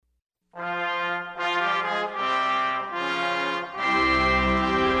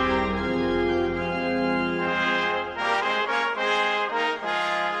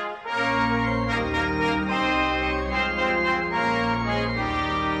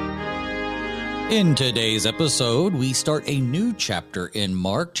In today's episode, we start a new chapter in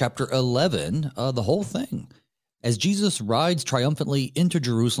Mark, chapter 11, the whole thing. As Jesus rides triumphantly into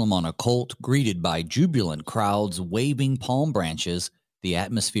Jerusalem on a colt, greeted by jubilant crowds waving palm branches, the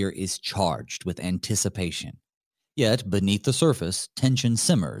atmosphere is charged with anticipation. Yet, beneath the surface, tension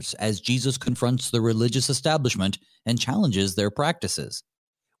simmers as Jesus confronts the religious establishment and challenges their practices.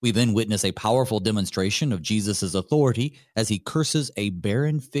 We then witness a powerful demonstration of Jesus' authority as he curses a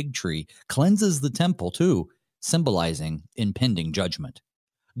barren fig tree, cleanses the temple too, symbolizing impending judgment.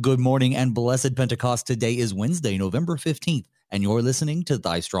 Good morning and blessed Pentecost. Today is Wednesday, November 15th, and you're listening to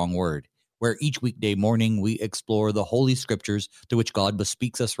Thy Strong Word, where each weekday morning we explore the Holy Scriptures to which God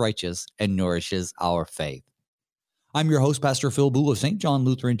bespeaks us righteous and nourishes our faith. I'm your host, Pastor Booe of St. John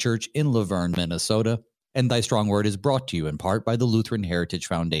Lutheran Church in Laverne, Minnesota. And Thy Strong Word is brought to you in part by the Lutheran Heritage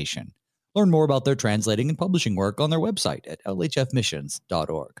Foundation. Learn more about their translating and publishing work on their website at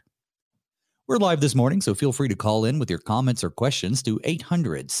lhfmissions.org. We're live this morning, so feel free to call in with your comments or questions to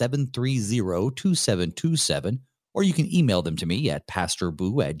 800-730-2727, or you can email them to me at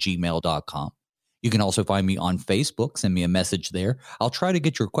pastorboo@gmail.com. You can also find me on Facebook. Send me a message there. I'll try to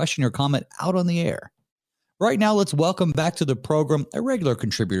get your question or comment out on the air. Right now, let's welcome back to the program a regular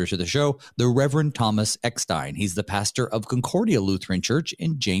contributor to the show, the Reverend Thomas Eckstein. He's the pastor of Concordia Lutheran Church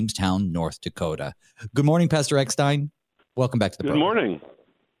in Jamestown, North Dakota. Good morning, Pastor Eckstein. Welcome back to the program. Good morning.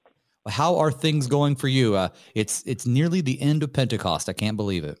 How are things going for you? It's nearly the end of Pentecost. I can't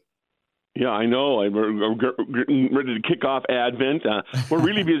believe it. Yeah, I know. We're getting ready to kick off Advent. We're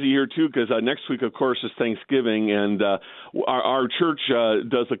really busy here, too, because next week, of course, is Thanksgiving, and our church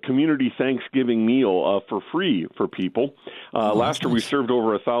does a community Thanksgiving meal for free for people. Last year, we served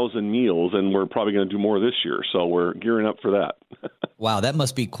over 1,000 meals, and we're probably going to do more this year, so we're gearing up for that. Wow, that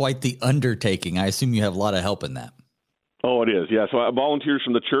must be quite the undertaking. I assume you have a lot of help in that. Oh, it is, yeah. So I have volunteers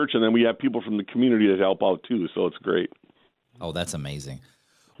from the church, and then we have people from the community that help out, too, so it's great. Oh, that's amazing.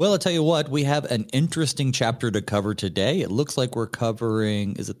 Well, I'll tell you what, we have an interesting chapter to cover today. It looks like we're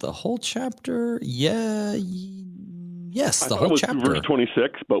covering, is it the whole chapter? Yes, the whole chapter. Verse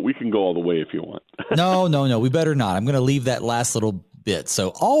 26, but we can go all the way if you want. No, we better not. I'm going to leave that last little bit. So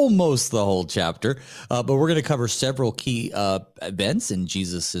almost the whole chapter, but we're going to cover several key events in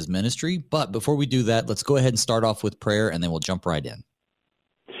Jesus' ministry. But before we do that, let's go ahead and start off with prayer, and then we'll jump right in.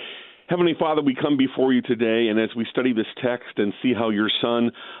 Heavenly Father, we come before you today, and as we study this text and see how your Son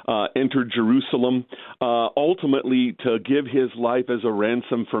entered Jerusalem, ultimately to give his life as a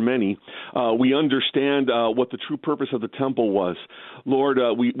ransom for many, we understand what the true purpose of the temple was. Lord,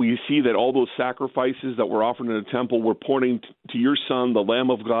 we see that all those sacrifices that were offered in the temple were pointing to your Son, the Lamb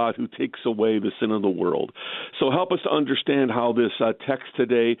of God, who takes away the sin of the world. So help us to understand how this text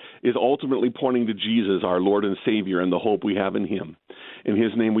today is ultimately pointing to Jesus, our Lord and Savior, and the hope we have in him. In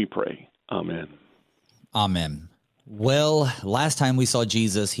his name we pray. Amen. Amen. Well, last time we saw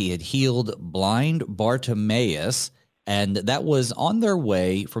Jesus, he had healed blind Bartimaeus, and that was on their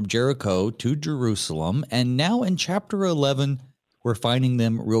way from Jericho to Jerusalem. And now in chapter 11, we're finding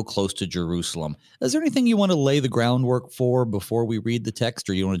them real close to Jerusalem. Is there anything you want to lay the groundwork for before we read the text,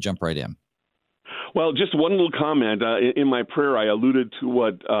 or you want to jump right in? Well, just one little comment. In my prayer, I alluded to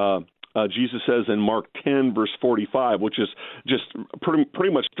what Jesus says in Mark 10, verse 45, which is just pretty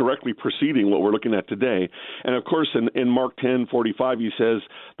much directly preceding what we're looking at today. And, of course, in Mark 10, 45, he says,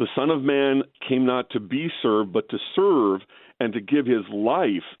 the Son of Man came not to be served, but to serve and to give his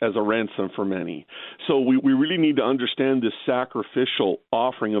life as a ransom for many. So we really need to understand this sacrificial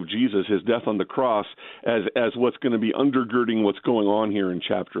offering of Jesus, his death on the cross, as what's going to be undergirding what's going on here in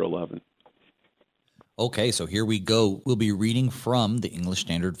chapter 11. Okay, so here we go. We'll be reading from the English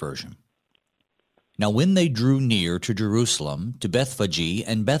Standard Version. Now when they drew near to Jerusalem, to Bethphage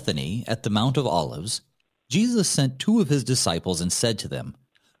and Bethany at the Mount of Olives, Jesus sent two of his disciples and said to them,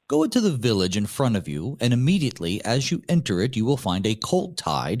 Go into the village in front of you, and immediately as you enter it you will find a colt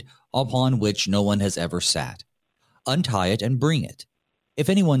tied, upon which no one has ever sat. Untie it and bring it. If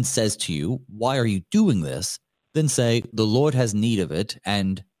anyone says to you, Why are you doing this? Then say, The Lord has need of it,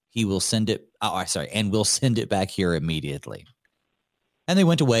 and he will send it. And we'll send it back here immediately. And they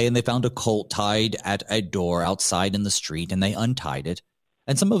went away, and they found a colt tied at a door outside in the street, and they untied it.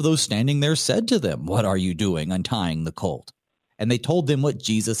 And some of those standing there said to them, What are you doing, untying the colt? And they told them what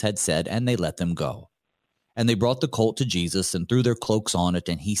Jesus had said, and they let them go. And they brought the colt to Jesus, and threw their cloaks on it,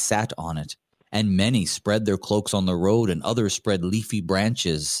 and he sat on it. And many spread their cloaks on the road, and others spread leafy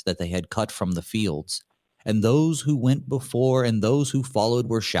branches that they had cut from the fields. And those who went before and those who followed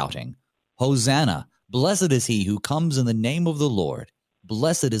were shouting, Hosanna! Blessed is he who comes in the name of the Lord.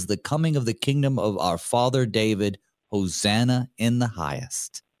 Blessed is the coming of the kingdom of our father David. Hosanna in the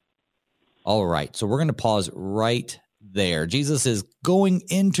highest. All right, so we're going to pause right there. Jesus is going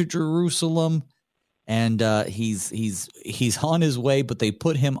into Jerusalem, and he's on his way, but they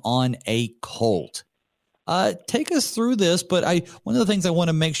put him on a colt. Take us through this, but one of the things I want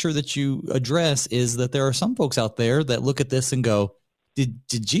to make sure that you address is that there are some folks out there that look at this and go, did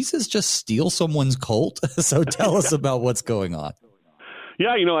Jesus just steal someone's colt? So tell us about what's going on.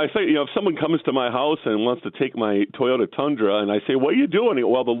 Yeah, I say, if someone comes to my house and wants to take my Toyota Tundra, and I say, "What are you doing?"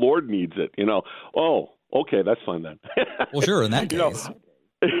 Well, the Lord needs it. Oh, okay, that's fine then. Well, sure, in that case.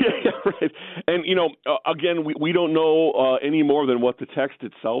 Yeah, right. And, again, we don't know any more than what the text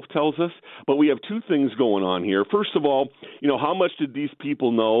itself tells us, but we have two things going on here. First of all, how much did these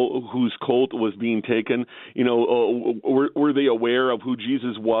people know whose colt was being taken? Were they aware of who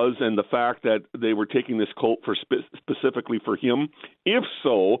Jesus was and the fact that they were taking this colt specifically for him? If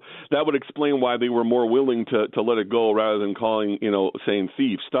so, that would explain why they were more willing to let it go rather than saying,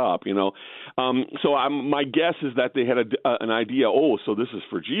 "Thief, stop," So my guess is that they had an idea, so this is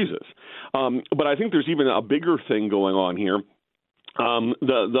for Jesus. But I think there's even a bigger thing going on here.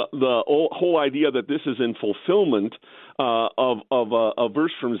 The whole idea that this is in fulfillment of a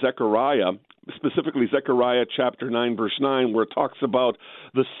verse from Zechariah, specifically Zechariah chapter 9, verse 9, where it talks about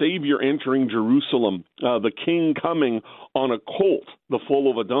the Savior entering Jerusalem, the King coming on a colt, the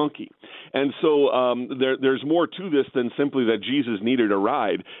foal of a donkey. And so there's more to this than simply that Jesus needed a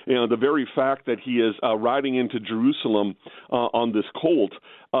ride. The very fact that he is riding into Jerusalem on this colt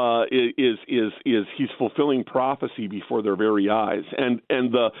is he's fulfilling prophecy before their very eyes. And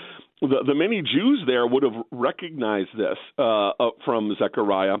the many Jews there would have recognized this from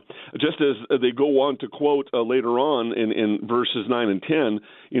Zechariah, just as they go on to quote later on in verses 9 and 10,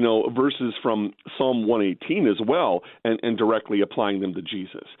 verses from Psalm 118 as well, and directly applying them to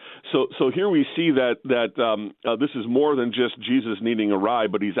Jesus. So here we see that this is more than just Jesus needing a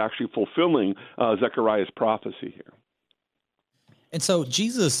ride, but he's actually fulfilling Zechariah's prophecy here. And so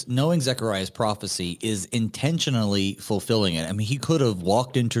Jesus, knowing Zechariah's prophecy, is intentionally fulfilling it. I mean, he could have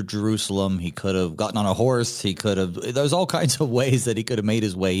walked into Jerusalem. He could have gotten on a horse. There's all kinds of ways that he could have made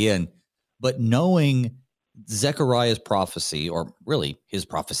his way in. But knowing Zechariah's prophecy, or really his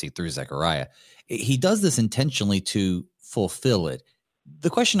prophecy through Zechariah, he does this intentionally to fulfill it. The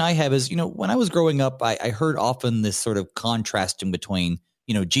question I have is, when I was growing up, I heard often this sort of contrasting between,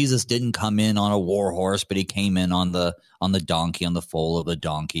 Jesus didn't come in on a war horse, but he came in on the donkey, on the foal of the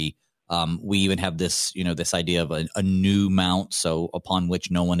donkey. We even have this, this idea of a new mount, so upon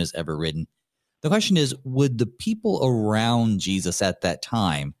which no one has ever ridden. The question is, would the people around Jesus at that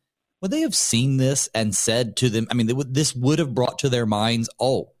time, would they have seen this and said to them, this would have brought to their minds,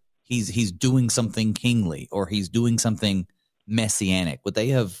 oh, he's doing something kingly, or he's doing something messianic? Would they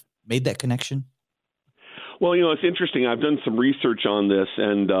have made that connection? Well, it's interesting. I've done some research on this,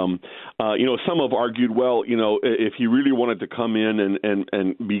 and some have argued, well, if he really wanted to come in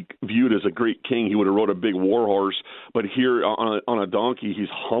and be viewed as a great king, he would have rode a big war horse. But here on a donkey, he's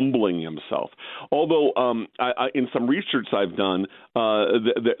humbling himself. Although in some research I've done,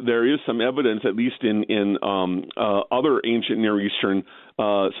 there is some evidence, at least in other ancient Near Eastern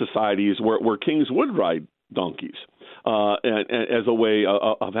societies, where kings would ride donkeys. And as a way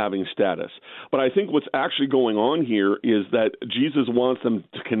of having status. But I think what's actually going on here is that Jesus wants them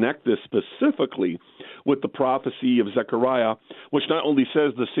to connect this specifically with the prophecy of Zechariah, which not only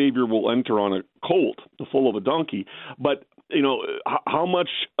says the Savior will enter on a colt, the foal of a donkey, but how much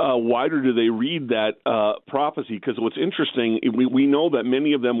wider do they read that prophecy? Because what's interesting, we know that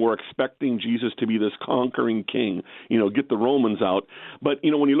many of them were expecting Jesus to be this conquering king, get the Romans out. But,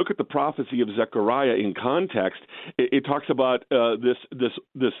 when you look at the prophecy of Zechariah in context, it talks about this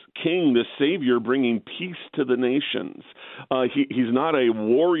king, this Savior, bringing peace to the nations. He's not a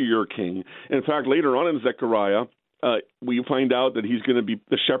warrior king. In fact, later on in Zechariah, we find out that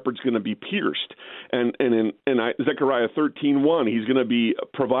the shepherd's going to be pierced. And in Zechariah 13:1, he's going to be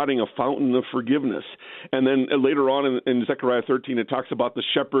providing a fountain of forgiveness. And then later on in Zechariah 13, it talks about the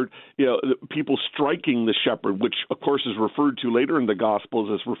shepherd, people striking the shepherd, which of course is referred to later in the Gospels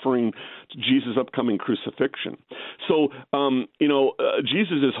as referring to Jesus' upcoming crucifixion. So,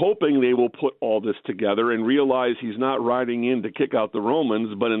 Jesus is hoping they will put all this together and realize he's not riding in to kick out the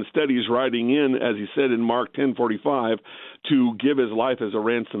Romans, but instead he's riding in, as he said in Mark 10:45, to give his life as a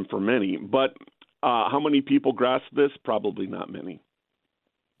ransom for many. But how many people grasp this? Probably not many.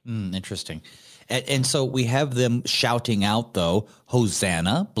 Interesting. And so we have them shouting out, though,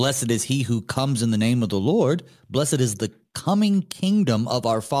 Hosanna, blessed is he who comes in the name of the Lord. Blessed is the coming kingdom of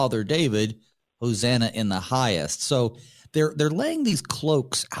our father David. Hosanna in the highest. So they're laying these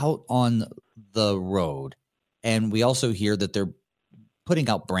cloaks out on the road. And we also hear that they're putting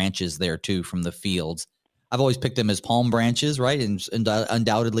out branches there too from the fields. I've always picked them as palm branches, right? And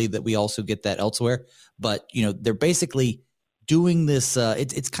undoubtedly that we also get that elsewhere. But, they're basically doing this.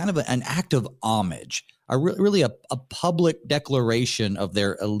 It's kind of an act of homage, really a public declaration of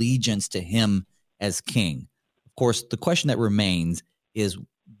their allegiance to him as king. Of course, the question that remains is,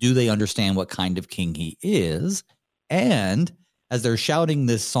 do they understand what kind of king he is? And as they're shouting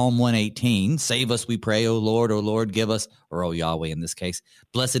this Psalm 118, save us, we pray, O Lord, give us, or O Yahweh in this case,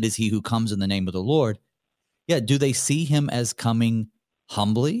 blessed is he who comes in the name of the Lord. Yeah, do they see him as coming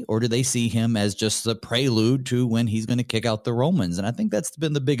humbly, or do they see him as just the prelude to when he's going to kick out the Romans? And I think that's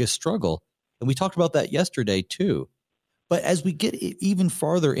been the biggest struggle. And we talked about that yesterday too. But as we get even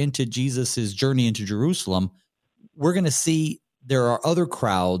farther into Jesus's journey into Jerusalem, we're going to see there are other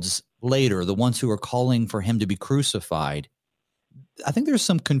crowds later, the ones who are calling for him to be crucified. I think there's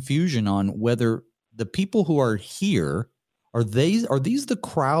some confusion on whether the people who are here, are these the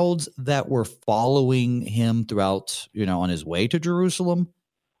crowds that were following him throughout, on his way to Jerusalem?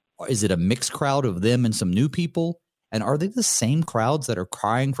 Or is it a mixed crowd of them and some new people? And are they the same crowds that are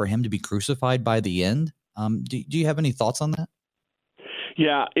crying for him to be crucified by the end? Do you have any thoughts on that?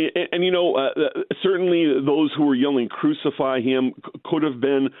 Yeah, and certainly those who were yelling "crucify him" could have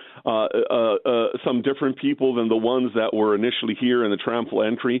been some different people than the ones that were initially here in the triumphal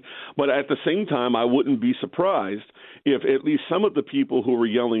entry. But at the same time, I wouldn't be surprised if at least some of the people who were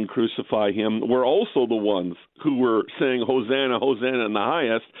yelling "crucify him" were also the ones who were saying "Hosanna, Hosanna" in the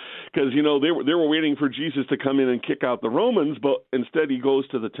highest, because they were waiting for Jesus to come in and kick out the Romans, but instead he goes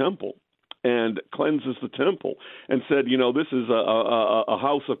to the temple and cleanses the temple and said, this is a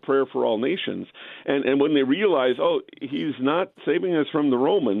house of prayer for all nations. And when they realize, he's not saving us from the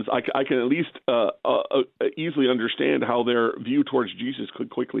Romans, I can at least easily understand how their view towards Jesus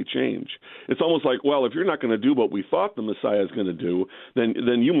could quickly change. It's almost like, well, if you're not going to do what we thought the Messiah is going to do,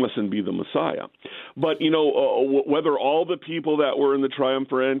 then you mustn't be the Messiah. But, whether all the people that were in the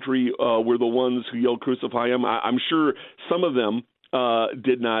triumphal entry were the ones who yelled "crucify him," I'm sure some of them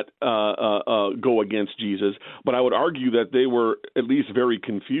did not go against Jesus, but I would argue that they were at least very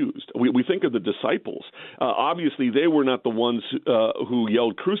confused. We think of the disciples. Obviously, they were not the ones who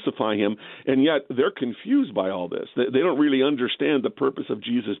yelled "crucify him," and yet they're confused by all this. They don't really understand the purpose of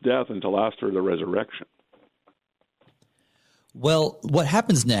Jesus' death until after the resurrection. Well, what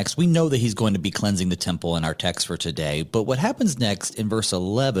happens next, we know that he's going to be cleansing the temple in our text for today, but what happens next in verse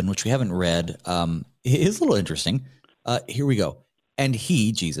 11, which we haven't read, is a little interesting. Here we go. And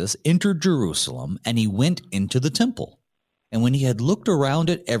he, Jesus, entered Jerusalem, and he went into the temple. And when he had looked around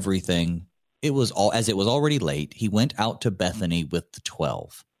at everything, it was already late, he went out to Bethany with the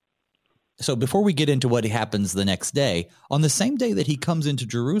 12. So before we get into what happens the next day, on the same day that he comes into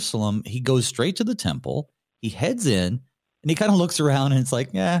Jerusalem, he goes straight to the temple, he heads in, and he kind of looks around, and it's like,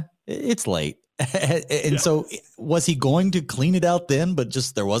 it's late. So was he going to clean it out then, but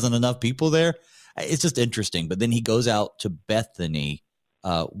just there wasn't enough people there? It's just interesting. But then he goes out to Bethany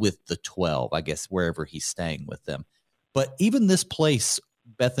with the 12, I guess, wherever he's staying with them. But even this place,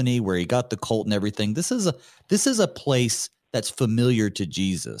 Bethany, where he got the colt and everything, this is a place that's familiar to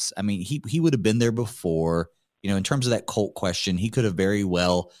Jesus. I mean, he would have been there before. In terms of that colt question, he could have very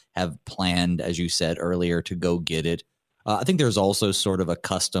well have planned, as you said earlier, to go get it. I think there's also sort of a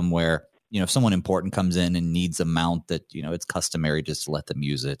custom where, if someone important comes in and needs a mount, that, it's customary just to let them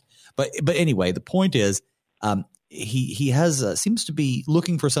use it. But anyway, the point is he has seems to be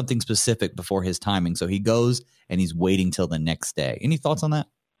looking for something specific before his timing. So he goes and he's waiting till the next day. Any thoughts on that?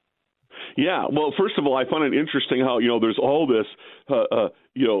 Yeah, well, first of all, I find it interesting how, there's all this,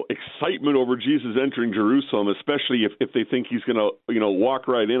 excitement over Jesus entering Jerusalem, especially if they think he's going to, walk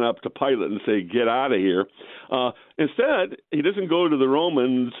right in up to Pilate and say, get out of here. Instead, he doesn't go to the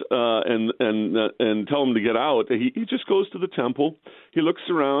Romans and tell them to get out. He just goes to the temple. He looks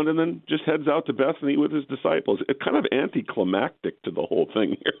around and then just heads out to Bethany with his disciples. It's kind of anticlimactic to the whole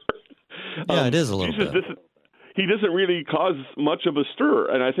thing here. Yeah, it is a little bit. He doesn't really cause much of a stir,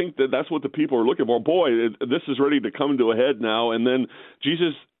 and I think that's what the people are looking for. Boy, this is ready to come to a head now, and then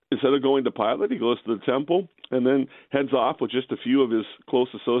Jesus, instead of going to Pilate, he goes to the temple and then heads off with just a few of his close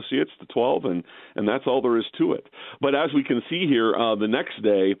associates, the 12, and that's all there is to it. But as we can see here, the next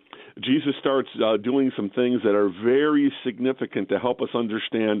day, Jesus starts doing some things that are very significant to help us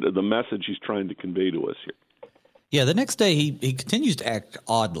understand the message he's trying to convey to us here. Yeah, the next day he continues to act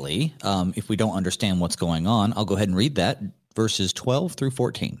oddly. If we don't understand what's going on, I'll go ahead and read that, verses 12 through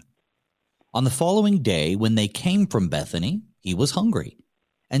 14. On the following day, when they came from Bethany, he was hungry.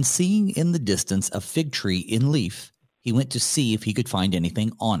 And seeing in the distance a fig tree in leaf, he went to see if he could find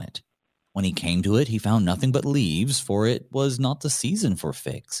anything on it. When he came to it, he found nothing but leaves, for it was not the season for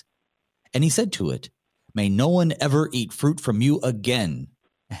figs. And he said to it, May no one ever eat fruit from you again.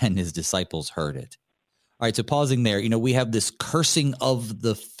 And his disciples heard it. All right, so pausing there, we have this cursing of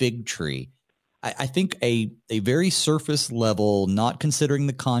the fig tree. I think a very surface level, not considering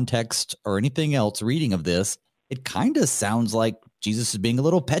the context or anything else, reading of this, it kind of sounds like Jesus is being a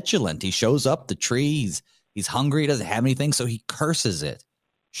little petulant. He shows up, the tree, he's hungry, he doesn't have anything, so he curses it.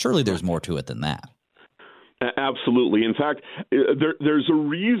 Surely there's more to it than that. Absolutely. In fact, there's a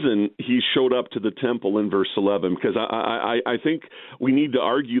reason he showed up to the temple in verse 11, because I think we need to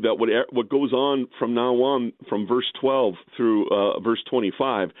argue that what goes on from now on, from verse 12 through verse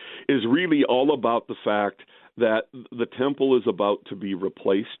 25, is really all about the fact that the temple is about to be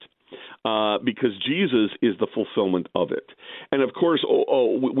replaced. Because Jesus is the fulfillment of it. And of course,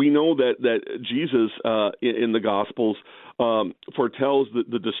 we know that Jesus in the Gospels foretells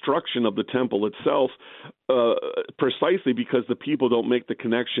the destruction of the temple itself precisely because the people don't make the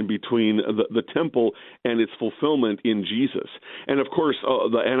connection between the temple and its fulfillment in Jesus. And of course,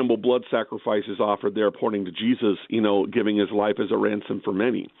 the animal blood sacrifice is offered there pointing to Jesus, giving his life as a ransom for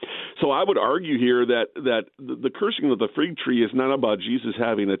many. So I would argue here that the cursing of the fig tree is not about Jesus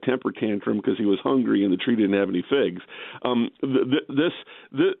having a temper tantrum because he was hungry and the tree didn't have any figs.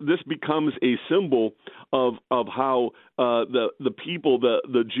 This becomes a symbol of how the people,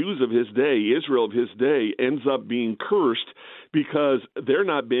 the Jews of his day, Israel of his day, ends up being cursed because they're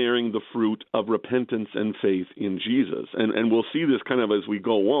not bearing the fruit of repentance and faith in Jesus. And we'll see this kind of as we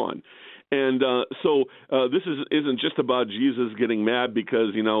go on. And so this isn't just about Jesus getting mad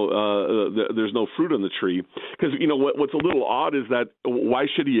because, there's no fruit on the tree. Because, what's a little odd is that why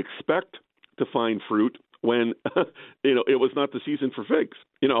should he expect to find fruit when, it was not the season for figs,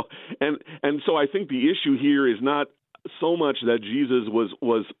 And so I think the issue here is not so much that Jesus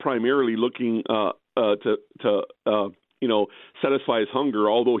was primarily looking to satisfy his hunger,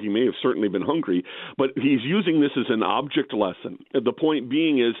 although he may have certainly been hungry, but he's using this as an object lesson. And the point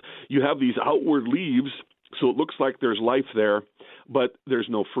being is you have these outward leaves, so it looks like there's life there, but there's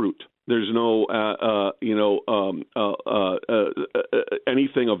no fruit. There's no,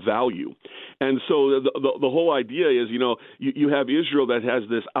 anything of value. And so the whole idea is, you have Israel that has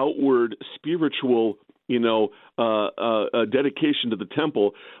this outward spiritual dedication to the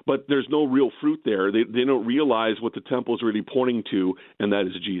temple, but there's no real fruit there. They don't realize what the temple is really pointing to, and that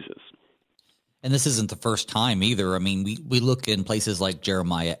is Jesus. And this isn't the first time either. I mean, we look in places like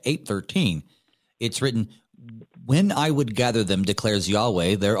Jeremiah 8:13. It's written, When I would gather them, declares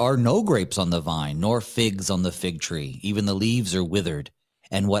Yahweh, there are no grapes on the vine, nor figs on the fig tree. Even the leaves are withered,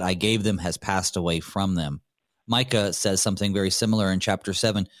 and what I gave them has passed away from them. Micah says something very similar in chapter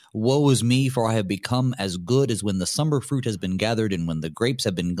 7. Woe is me, for I have become as good as when the summer fruit has been gathered and when the grapes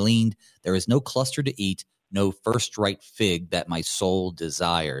have been gleaned. There is no cluster to eat, no first-ripe fig that my soul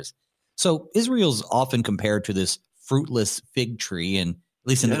desires. So Israel's often compared to this fruitless fig tree, and at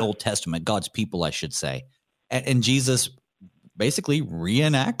least in the Old Testament, God's people, I should say. And Jesus basically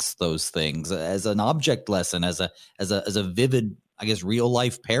reenacts those things as an object lesson, as a vivid, I guess,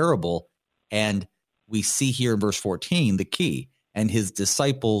 real-life parable. And we see here in verse 14 the key, and his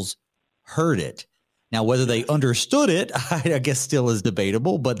disciples heard it. Now, whether they understood it, I guess still is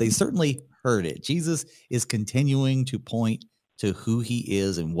debatable, but they certainly heard it. Jesus is continuing to point to who he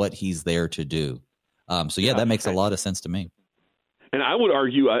is and what he's there to do. That makes a lot of sense to me. And I would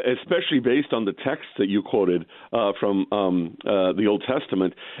argue, especially based on the text that you quoted from the Old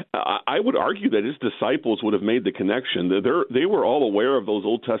Testament, I would argue that his disciples would have made the connection. They were all aware of those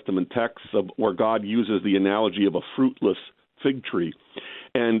Old Testament texts where God uses the analogy of a fruitless fig tree,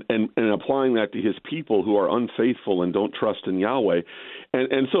 and applying that to his people who are unfaithful and don't trust in Yahweh.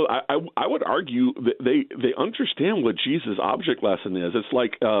 And so I would argue that they understand what Jesus' object lesson is. It's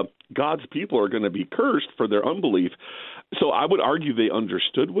like God's people are going to be cursed for their unbelief. So I would argue they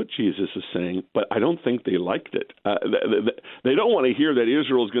understood what Jesus is saying, but I don't think they liked it. They don't want to hear that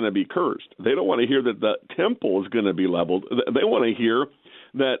Israel is going to be cursed. They don't want to hear that the temple is going to be leveled. They want to hear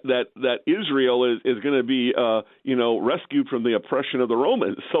that Israel is going to be rescued from the oppression of the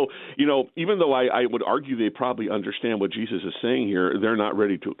Romans. So even though I would argue they probably understand what Jesus is saying here, they're not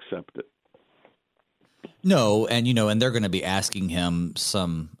ready to accept it. No, and they're going to be asking him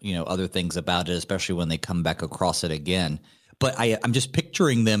some, other things about it, especially when they come back across it again. But I'm just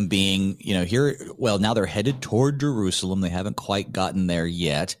picturing them being, here. Well, now they're headed toward Jerusalem. They haven't quite gotten there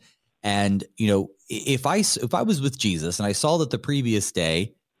yet. And, if I was with Jesus and I saw that the previous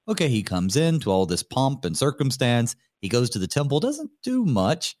day, okay, he comes in to all this pomp and circumstance. He goes to the temple, doesn't do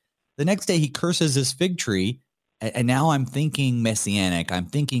much. The next day he curses his fig tree. And now I'm thinking messianic. I'm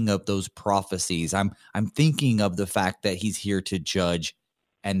thinking of those prophecies. I'm thinking of the fact that he's here to judge.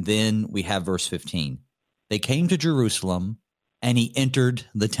 And then we have verse 15. They came to Jerusalem, and he entered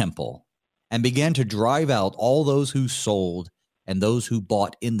the temple and began to drive out all those who sold and those who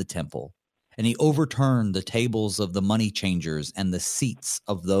bought in the temple. And he overturned the tables of the money changers and the seats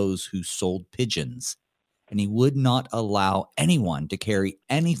of those who sold pigeons. And he would not allow anyone to carry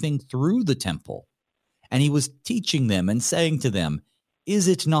anything through the temple. And he was teaching them and saying to them, "Is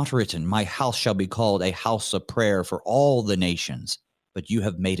it not written, my house shall be called a house of prayer for all the nations, but you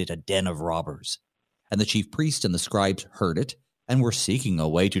have made it a den of robbers?" And the chief priests and the scribes heard it and were seeking a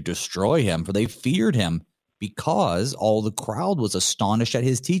way to destroy him, for they feared him, because all the crowd was astonished at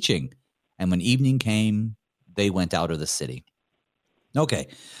his teaching. And when evening came, they went out of the city. Okay,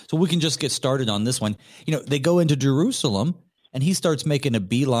 so we can just get started on this one. They go into Jerusalem, and he starts making a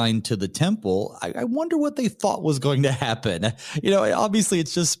beeline to the temple. I wonder what they thought was going to happen. Obviously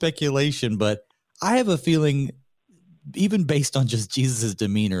it's just speculation, but I have a feeling, even based on just Jesus'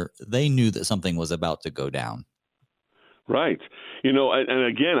 demeanor, they knew that something was about to go down. Right. And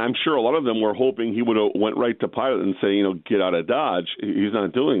again, I'm sure a lot of them were hoping he would have went right to Pilate and say, get out of Dodge. He's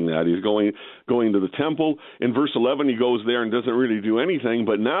not doing that. He's going to the temple. In verse 11, he goes there and doesn't really do anything.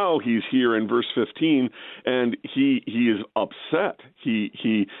 But now he's here in verse 15, and he is upset.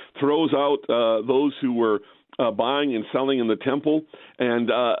 He throws out those who were buying and selling in the temple, and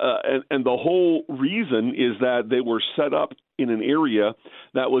the whole reason is that they were set up in an area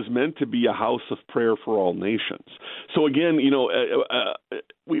that was meant to be a house of prayer for all nations. So again,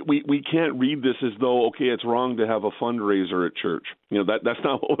 we can't read this as though, okay, it's wrong to have a fundraiser at church. That's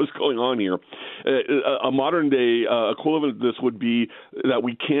not what was going on here. A modern day equivalent of this would be that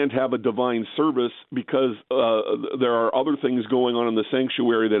we can't have a divine service because there are other things going on in the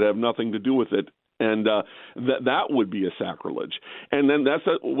sanctuary that have nothing to do with it. And that would be a sacrilege. And then that's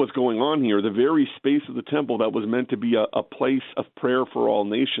what's going on here. The very space of the temple that was meant to be a place of prayer for all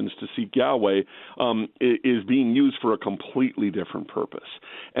nations to seek Yahweh is being used for a completely different purpose.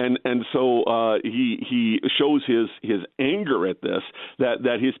 And so he shows his anger at this,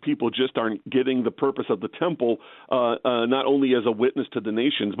 that his people just aren't getting the purpose of the temple, not only as a witness to the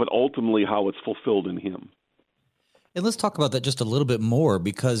nations, but ultimately how it's fulfilled in him. And let's talk about that just a little bit more,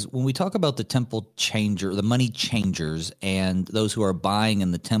 because when we talk about the temple changer, the money changers, and those who are buying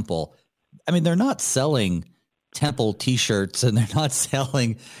in the temple, they're not selling temple T-shirts, and they're not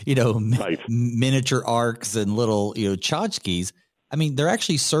selling, right. miniature arks and little, tchotchkes. They're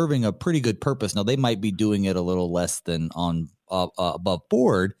actually serving a pretty good purpose. Now, they might be doing it a little less than on above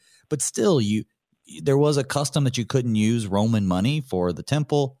board, but still, there was a custom that you couldn't use Roman money for the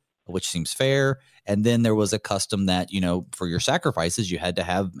temple, which seems fair. And then there was a custom that, for your sacrifices, you had to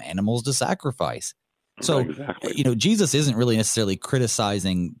have animals to sacrifice. So, exactly. Jesus isn't really necessarily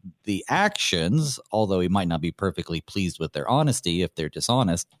criticizing the actions, although he might not be perfectly pleased with their honesty if they're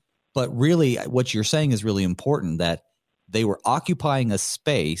dishonest. But really, what you're saying is really important, that they were occupying a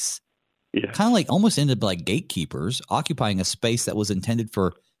space, kind of like almost ended up like gatekeepers, occupying a space that was intended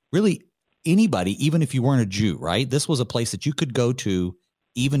for really anybody, even if you weren't a Jew, right? This was a place that you could go to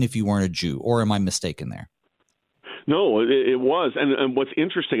even if you weren't a Jew, or am I mistaken there? No, it was. And what's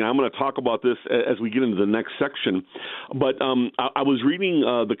interesting, I'm going to talk about this as we get into the next section, but I was reading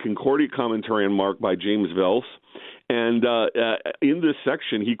the Concordia commentary on Mark by James Vels, and in this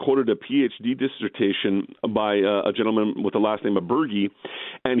section, he quoted a PhD dissertation by a gentleman with the last name of Booe,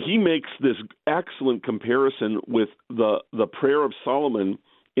 and he makes this excellent comparison with the prayer of Solomon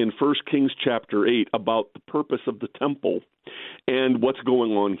in 1 Kings chapter 8 about the purpose of the temple and what's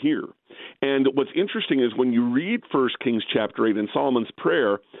going on here. And what's interesting is when you read 1 Kings chapter 8 in Solomon's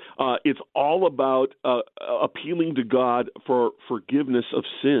prayer, it's all about appealing to God for forgiveness of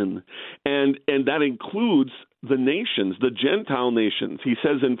sin. And that includes the nations, the Gentile nations. He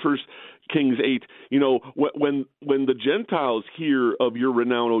says in 1 Kings 8, when the Gentiles hear of your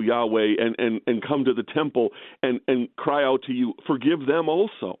renown, O Yahweh, and come to the temple and cry out to you, forgive them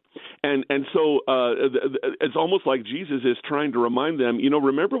also. And so it's almost like Jesus is trying to remind them,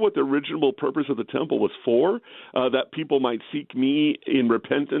 remember what the original purpose of the temple was for, that people might seek me in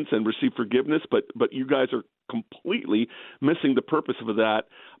repentance and receive forgiveness, but you guys are completely missing the purpose of that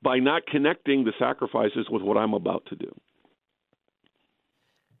by not connecting the sacrifices with what I'm about to do.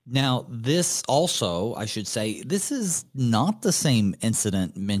 Now, this also, I should say, this is not the same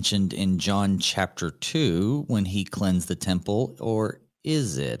incident mentioned in John chapter 2 when he cleansed the temple, or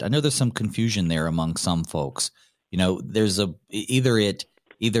is it? I know there's some confusion there among some folks. There's either it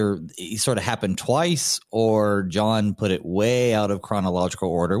either it sort of happened twice or John put it way out of chronological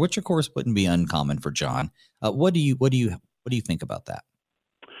order, which of course wouldn't be uncommon for John. What do you think about that?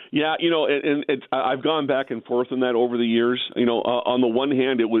 Yeah, I've gone back and forth on that over the years. On the one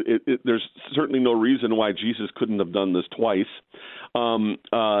hand, there's certainly no reason why Jesus couldn't have done this twice.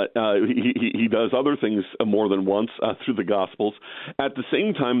 He does other things more than once through the Gospels. At the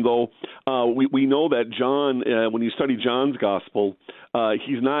same time, though, we know that John, when you study John's Gospel,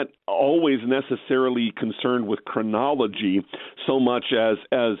 he's not always necessarily concerned with chronology so much as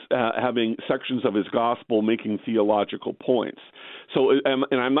having sections of his Gospel making theological points. So, and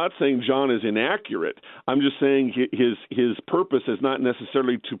I'm not saying John is inaccurate. I'm just saying his purpose is not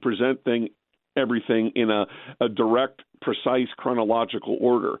necessarily to present everything in a direct, precise chronological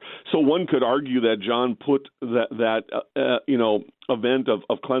order. So one could argue that John put that event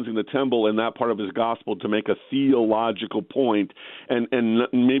of cleansing the temple in that part of his gospel to make a theological point, and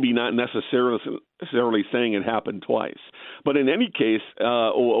maybe not necessarily saying it happened twice. But in any case,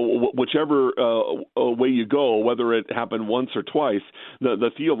 whichever way you go, whether it happened once or twice,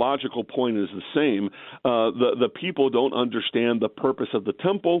 the theological point is the same. The people don't understand the purpose of the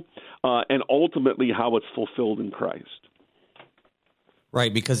temple and ultimately how it's fulfilled in Christ.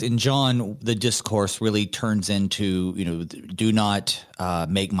 Right, because in John, the discourse really turns into, do not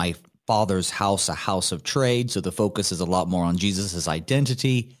make my Father's house a house of trade. So the focus is a lot more on Jesus'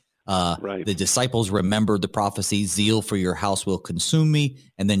 identity. Right. The disciples remember the prophecy, zeal for your house will consume me.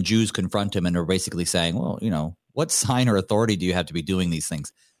 And then Jews confront him and are basically saying, well, what sign or authority do you have to be doing these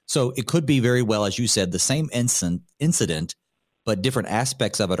things? So it could be very well, as you said, the same incident, but different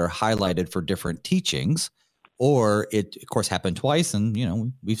aspects of it are highlighted for different teachings. Or it, of course, happened twice, and,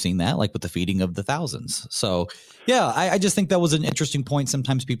 we've seen that, like with the feeding of the thousands. So, yeah, I just think that was an interesting point.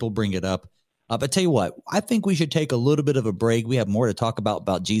 Sometimes people bring it up. But tell you what, I think we should take a little bit of a break. We have more to talk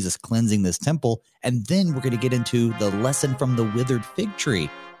about Jesus cleansing this temple, and then we're going to get into the lesson from the withered fig tree.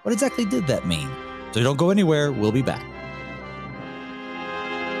 What exactly did that mean? So don't go anywhere. We'll be back.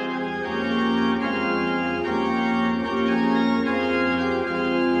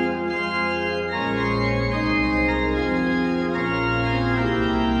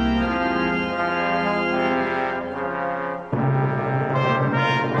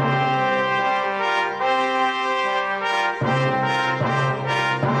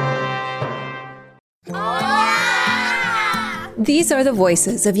 These are the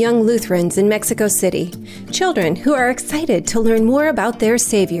voices of young Lutherans in Mexico City, children who are excited to learn more about their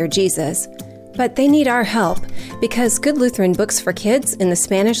Savior, Jesus. But they need our help because good Lutheran books for kids in the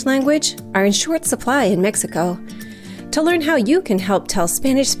Spanish language are in short supply in Mexico. To learn how you can help tell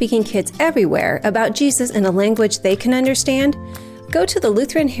Spanish-speaking kids everywhere about Jesus in a language they can understand, go to the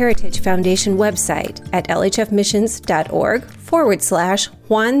Lutheran Heritage Foundation website at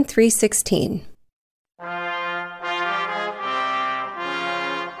lhfmissions.org/Juan 316.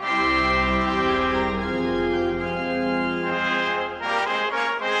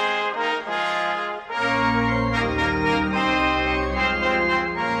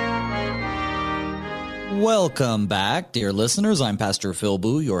 Welcome back, dear listeners. I'm Pastor Phil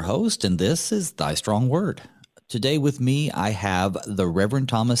Booe, your host, and this is Thy Strong Word. Today with me, I have the Reverend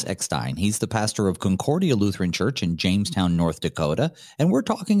Thomas Eckstein. He's the pastor of Concordia Lutheran Church in Jamestown, North Dakota, and we're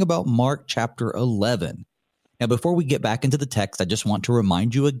talking about Mark chapter 11. Now, before we get back into the text, I just want to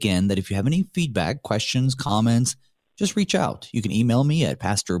remind you again that if you have any feedback, questions, comments, just reach out. You can email me at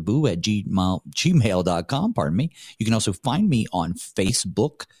pastorboo@gmail.com. You can also find me on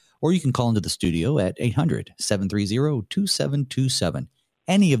Facebook, or you can call into the studio at 800-730-2727.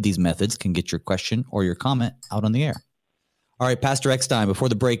 Any of these methods can get your question or your comment out on the air. All right, Pastor Eckstein, before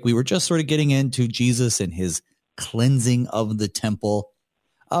the break, we were just sort of getting into Jesus and his cleansing of the temple.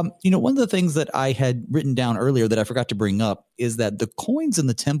 One of the things that I had written down earlier that I forgot to bring up is that the coins in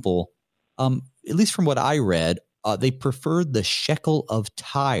the temple, at least from what I read, they preferred the shekel of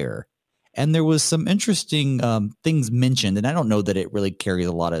Tyre. And there was some interesting things mentioned, and I don't know that it really carries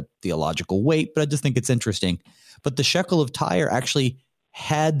a lot of theological weight, but I just think it's interesting. But the shekel of Tyre actually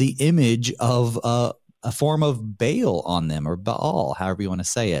had the image of a form of Baal on them, or Baal, however you want to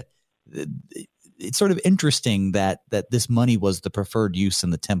say it. It's sort of interesting that this money was the preferred use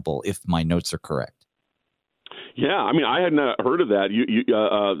in the temple, if my notes are correct. Yeah, I mean, I had not heard of that.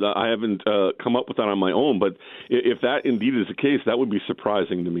 I haven't come up with that on my own, but if that indeed is the case, that would be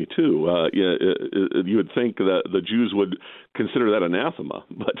surprising to me too. You would think that the Jews would consider that anathema,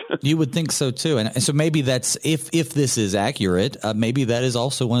 but you would think so too. And so maybe that's if this is accurate, maybe that is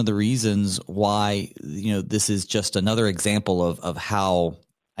also one of the reasons why this is just another example of how,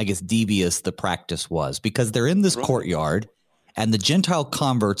 I guess, devious the practice was, because they're in this courtyard. And the Gentile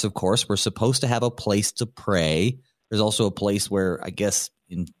converts, of course, were supposed to have a place to pray. There's also a place where, I guess,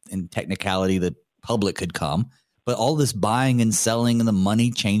 in technicality, the public could come. But all this buying and selling and the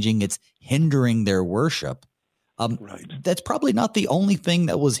money changing, it's hindering their worship. Right. That's probably not the only thing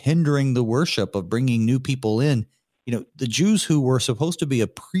that was hindering the worship of bringing new people in. You know, the Jews who were supposed to be a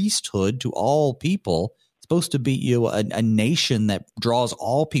priesthood to all people, supposed to be a nation that draws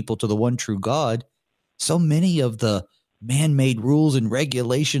all people to the one true God. So many of the man-made rules and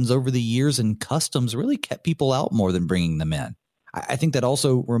regulations over the years and customs really kept people out more than bringing them in. I think that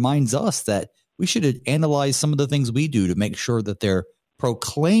also reminds us that we should analyze some of the things we do to make sure that they're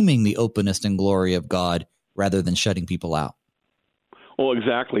proclaiming the openness and glory of God rather than shutting people out. Well,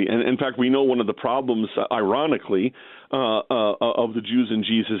 exactly. And in fact, we know one of the problems, ironically, of the Jews in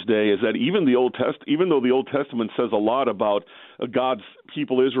Jesus' day is that even though the Old Testament says a lot about God's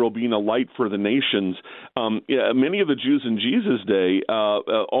people Israel being a light for the nations, many of the Jews in Jesus' day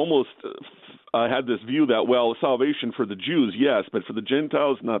almost had this view that, well, salvation for the Jews, yes, but for the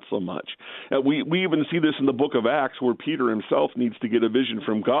Gentiles, not so much. We even see this in the book of Acts where Peter himself needs to get a vision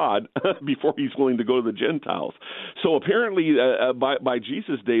from God before he's willing to go to the Gentiles. So apparently by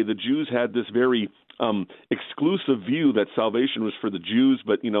Jesus' day, the Jews had this very exclusive view that salvation was for the Jews,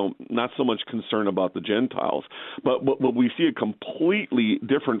 but, not so much concern about the Gentiles. But we see a completely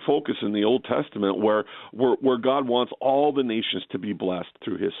different focus in the Old Testament where God wants all the nations to be blessed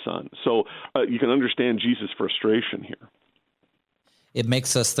through his son. So you can understand Jesus' frustration here. It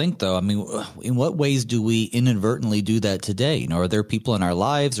makes us think, though, I mean, in what ways do we inadvertently do that today? Are there people in our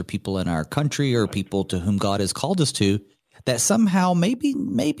lives or people in our country or people to whom God has called us to that somehow maybe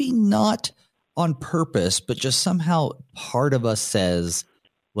not on purpose, but just somehow part of us says,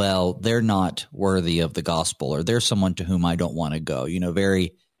 well, they're not worthy of the gospel, or they're someone to whom I don't want to go,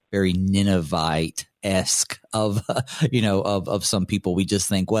 very, very Ninevite-esque of some people. We just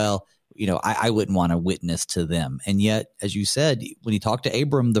think, well, I wouldn't want to witness to them. And yet, as you said, when he talked to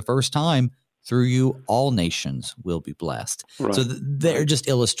Abram the first time, through you, all nations will be blessed. Right. So there just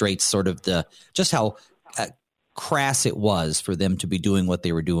illustrates sort of just how crass it was for them to be doing what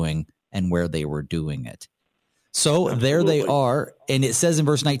they were doing and where they were doing it. So Absolutely. There they are. And it says in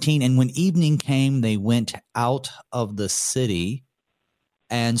verse 19, and when evening came, they went out of the city.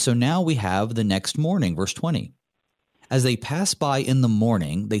 And so now we have the next morning, verse 20. As they passed by in the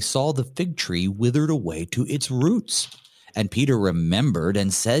morning, they saw the fig tree withered away to its roots. And Peter remembered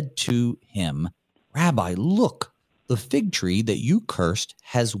and said to him, Rabbi, look, the fig tree that you cursed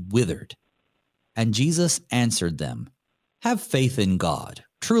has withered. And Jesus answered them, have faith in God.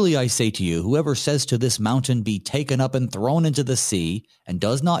 Truly I say to you, whoever says to this mountain, be taken up and thrown into the sea, and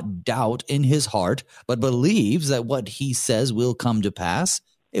does not doubt in his heart, but believes that what he says will come to pass,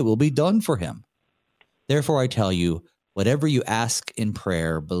 it will be done for him. Therefore I tell you, whatever you ask in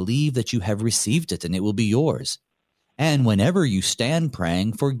prayer, believe that you have received it, and it will be yours. And whenever you stand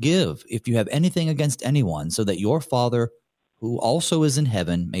praying, forgive if you have anything against anyone, so that your Father, who also is in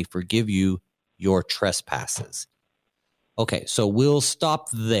heaven, may forgive you your trespasses. Okay, so we'll stop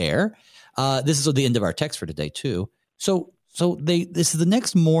there. This is the end of our text for today, too. So this is the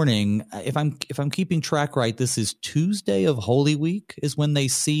next morning. If I'm keeping track right, this is Tuesday of Holy Week is when they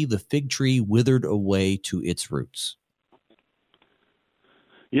see the fig tree withered away to its roots.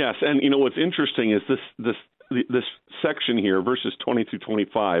 Yes, and what's interesting is this section here, verses 20 through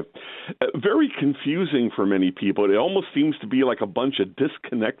 25, very confusing for many people. It almost seems to be like a bunch of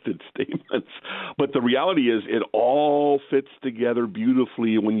disconnected statements. But the reality is it all fits together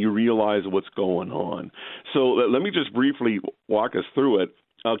beautifully when you realize what's going on. So let me just briefly walk us through it.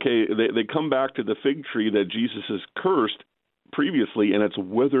 Okay, they come back to the fig tree that Jesus has cursed previously, and it's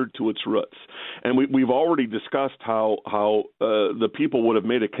withered to its roots. And we've already discussed how the people would have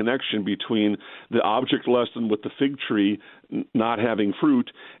made a connection between the object lesson with the fig tree not having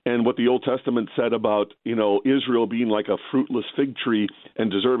fruit and what the Old Testament said about, Israel being like a fruitless fig tree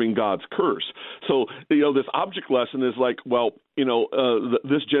and deserving God's curse. So, this object lesson is like, well,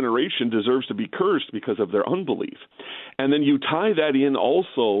 this generation deserves to be cursed because of their unbelief. And then you tie that in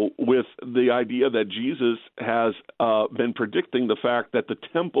also with the idea that Jesus has been predicting the fact that the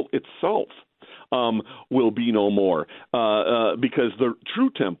temple itself will be no more because the true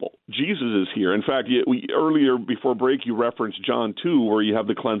temple, Jesus, is here. In fact, earlier before break, you referenced John 2, where you have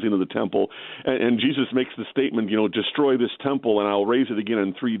the cleansing of the temple, and Jesus makes the statement, destroy this temple and I'll raise it again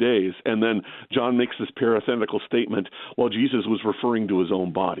in 3 days. And then John makes this parenthetical statement, well, Jesus was referring to his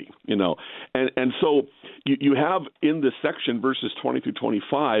own body, And so you have in this section, verses 20 through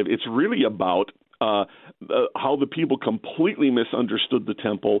 25, it's really about how the people completely misunderstood the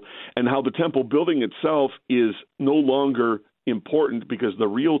temple and how the temple building itself is no longer important because the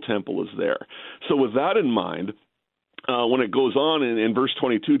real temple is there. So with that in mind, when it goes on in verse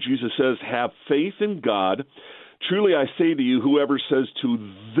 22, Jesus says, have faith in God. Truly I say to you, whoever says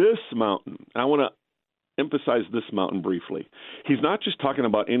to this mountain, I want to emphasize this mountain briefly. He's not just talking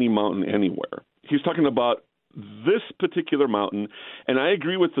about any mountain anywhere. He's talking about this particular mountain, and I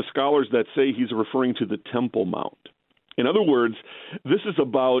agree with the scholars that say he's referring to the Temple Mount. In other words, this is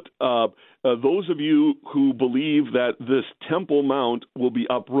about those of you who believe that this Temple Mount will be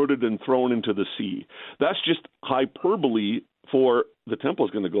uprooted and thrown into the sea. That's just hyperbole for the temple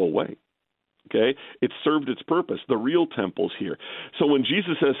is going to go away. Okay? It served its purpose. The real temple's here. So when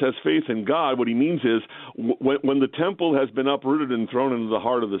Jesus says has faith in God, what he means is when the temple has been uprooted and thrown into the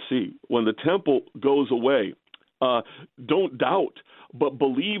heart of the sea, when the temple goes away, don't doubt, but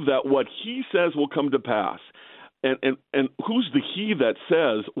believe that what he says will come to pass. And who's the he that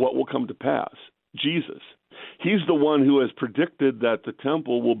says what will come to pass? Jesus. He's the one who has predicted that the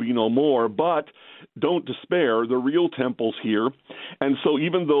temple will be no more, but don't despair, the real temple's here. And so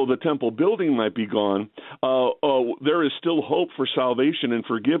even though the temple building might be gone, there is still hope for salvation and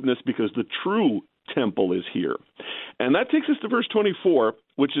forgiveness because the true temple is here. And that takes us to verse 24,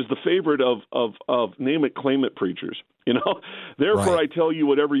 which is the favorite of name it, claim it preachers. Therefore right. I tell you,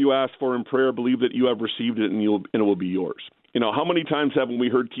 whatever you ask for in prayer, believe that you have received it and it will be yours. How many times haven't we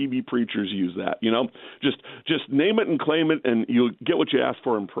heard TV preachers use that? Just name it and claim it, and you get what you ask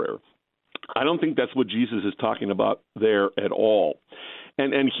for in prayer. I don't think that's what Jesus is talking about there at all.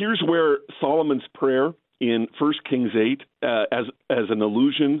 And here's where Solomon's prayer in 1 Kings 8, as an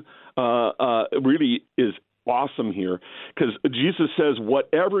allusion, really is awesome here, because Jesus says,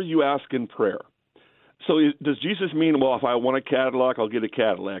 whatever you ask in prayer. So does Jesus mean, well, if I want a Cadillac, I'll get a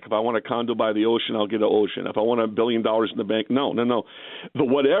Cadillac. If I want a condo by the ocean, I'll get an ocean. If I want $1 billion in the bank, no. The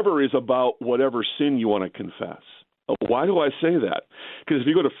whatever is about whatever sin you want to confess. Why do I say that? Because if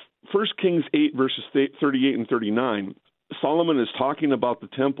you go to 1 Kings 8, verses 38 and 39, Solomon is talking about the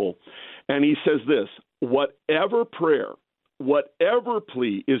temple, and he says this, whatever prayer, whatever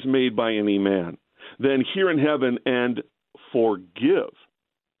plea is made by any man, then hear in heaven and forgive.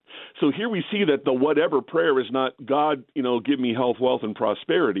 So here we see that the whatever prayer is not, God, give me health, wealth, and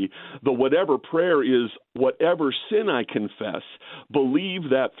prosperity. The whatever prayer is whatever sin I confess, believe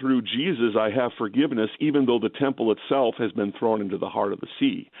that through Jesus I have forgiveness, even though the temple itself has been thrown into the heart of the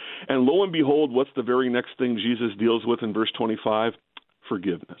sea. And lo and behold, what's the very next thing Jesus deals with in verse 25?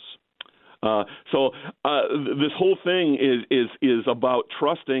 Forgiveness. So this whole thing is about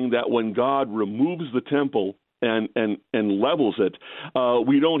trusting that when God removes the temple and levels it,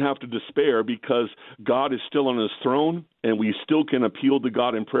 we don't have to despair because God is still on his throne, and we still can appeal to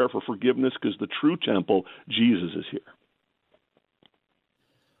God in prayer for forgiveness because the true temple, Jesus, is here.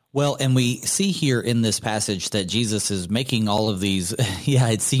 Well, and we see here in this passage that Jesus is making all of these,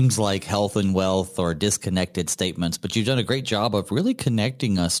 it seems like health and wealth or disconnected statements, but you've done a great job of really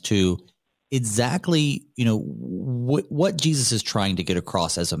connecting us to exactly, what Jesus is trying to get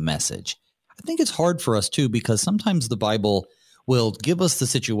across as a message. I think it's hard for us too, because sometimes the Bible will give us the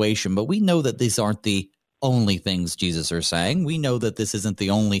situation, but we know that these aren't the only things Jesus is saying. We know that this isn't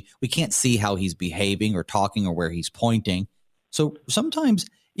the only, we can't see how he's behaving or talking or where he's pointing. So sometimes,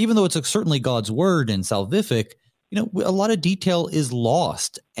 even though it's certainly God's word and salvific, a lot of detail is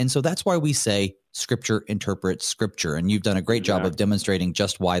lost. And so that's why we say Scripture interprets Scripture. And you've done a great job of demonstrating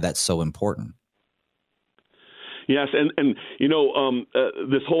just why that's so important. Yes, and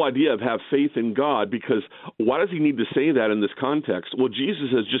this whole idea of have faith in God, because why does he need to say that in this context? Well, Jesus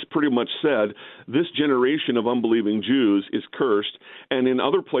has just pretty much said this generation of unbelieving Jews is cursed, and in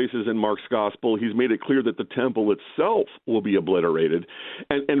other places in Mark's gospel, he's made it clear that the temple itself will be obliterated.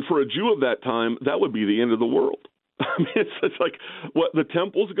 And for a Jew of that time, that would be the end of the world. I mean, it's like, what, the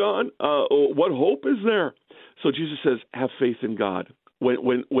temple's gone? What hope is there? So Jesus says, have faith in God.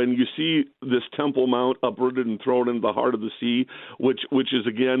 When you see this Temple Mount uprooted and thrown into the heart of the sea, which is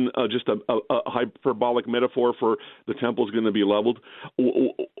again just a hyperbolic metaphor for the temple is going to be leveled,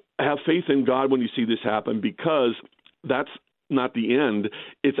 have faith in God when you see this happen, because that's not the end.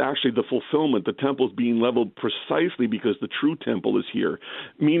 It's actually the fulfillment. The temple is being leveled precisely because the true temple is here,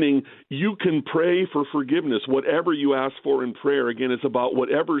 meaning you can pray for forgiveness. Whatever you ask for in prayer, again, it's about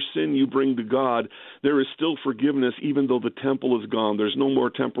whatever sin you bring to God, there is still forgiveness even though the temple is gone. There's no more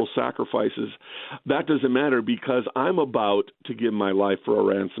temporal sacrifices. That doesn't matter because I'm about to give my life for a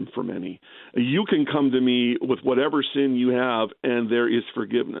ransom for many. You can come to me with whatever sin you have, and there is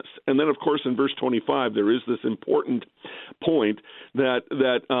forgiveness. And then, of course, in verse 25, there is this important point that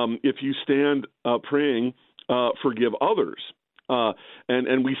if you stand praying, forgive others.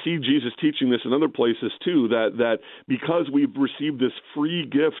 And we see Jesus teaching this in other places too, that because we've received this free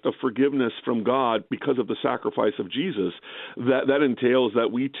gift of forgiveness from God because of the sacrifice of Jesus, that entails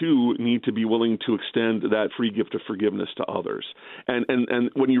that we too need to be willing to extend that free gift of forgiveness to others. And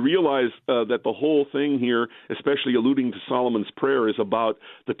when you realize that the whole thing here, especially alluding to Solomon's prayer, is about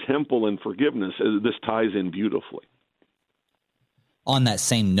the temple and forgiveness, this ties in beautifully. On that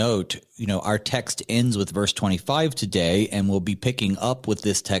same note, our text ends with verse 25 today, and we'll be picking up with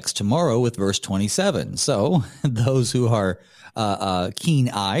this text tomorrow with verse 27. So those who are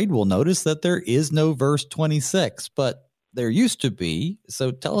keen-eyed will notice that there is no verse 26, but there used to be.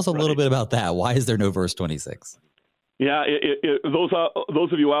 So tell us a little bit about that. Why is there no verse 26? Yeah, those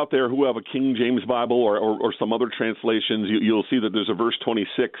of you out there who have a King James Bible or some other translations, you'll see that there's a verse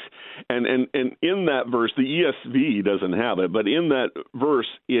 26, and in that verse, the ESV doesn't have it, but in that verse,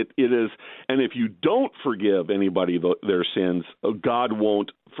 it is, and if you don't forgive anybody their sins, God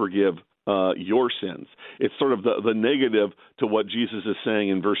won't forgive your sins. It's sort of the negative to what Jesus is saying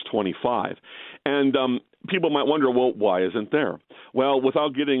in verse 25. And people might wonder, well, why isn't there? Well,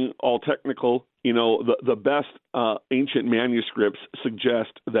 without getting all technical, the best ancient manuscripts suggest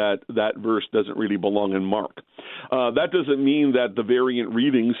that verse doesn't really belong in Mark. That doesn't mean that the variant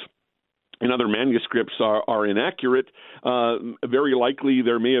readings in other manuscripts are inaccurate. Very likely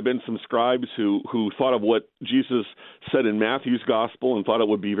there may have been some scribes who thought of what Jesus said in Matthew's gospel and thought it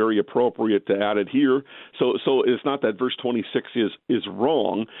would be very appropriate to add it here. So it's not that verse 26 is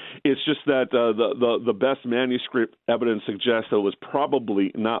wrong. It's just that the best manuscript evidence suggests that it was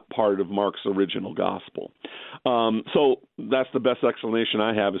probably not part of Mark's original gospel. So that's the best explanation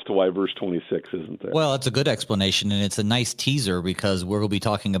I have as to why verse 26 isn't there. Well, it's a good explanation, and it's a nice teaser because we're going to be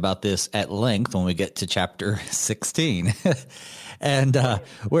talking about this at length when we get to chapter 16. And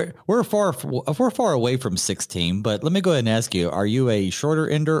we're far away from 16, but let me go ahead and ask you, are you a shorter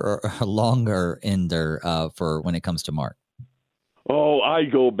ender or a longer ender for when it comes to Mark? Oh, I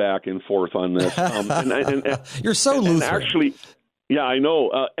go back and forth on this. You're so Lutheran. And actually, yeah, I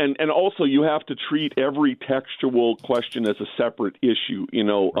know. And also you have to treat every textual question as a separate issue.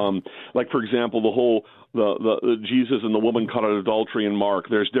 Like, for example, the whole the Jesus and the woman caught in adultery in Mark.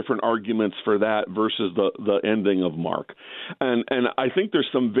 There's different arguments for that versus the ending of Mark. And I think there's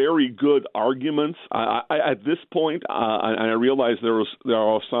some very good arguments. I at this point, I realize there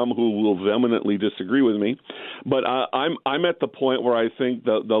are some who will vehemently disagree with me, but I'm at the point where I think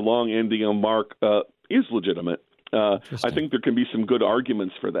the long ending of Mark is legitimate. I think there can be some good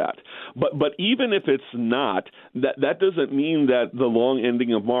arguments for that. But even if it's not, that doesn't mean that the long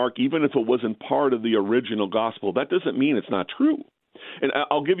ending of Mark, even if it wasn't part of the original gospel, that doesn't mean it's not true. And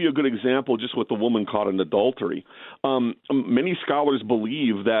I'll give you a good example just with the woman caught in adultery. Many scholars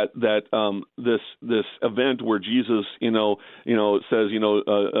believe that this event where Jesus, says,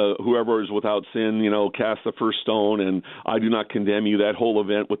 whoever is without sin, cast the first stone, and I do not condemn you, that whole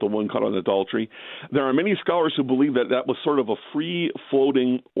event with the woman caught in adultery. There are many scholars who believe that was sort of a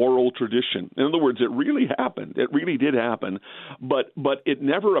free-floating oral tradition. In other words, it really happened. It really did happen. But it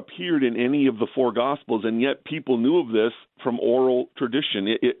never appeared in any of the four Gospels, and yet people knew of this from oral tradition.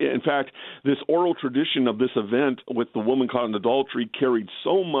 In fact, this oral tradition of this event with the woman caught in adultery carried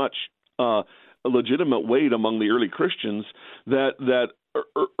so much legitimate weight among the early Christians that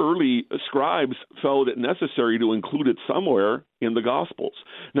early scribes felt it necessary to include it somewhere in the Gospels.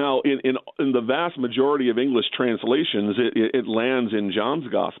 Now, in the vast majority of English translations, it lands in John's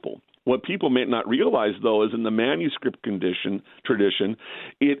Gospel. What people may not realize, though, is in the manuscript tradition,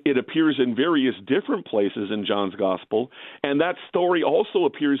 it appears in various different places in John's Gospel, and that story also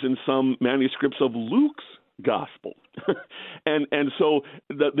appears in some manuscripts of Luke's Gospel. and so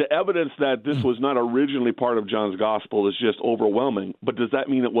the evidence that this was not originally part of John's Gospel is just overwhelming. But does that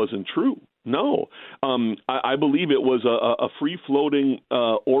mean it wasn't true? No. I believe it was a free-floating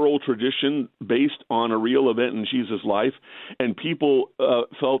oral tradition based on a real event in Jesus' life, and people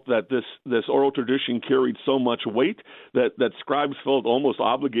felt that this oral tradition carried so much weight that scribes felt almost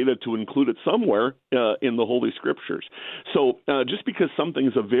obligated to include it somewhere in the Holy Scriptures. So just because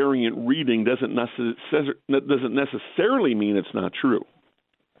something's a variant reading doesn't necessarily mean it's not true.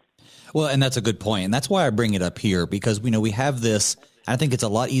 Well, and that's a good point, and that's why I bring it up here, because we have this. I think it's a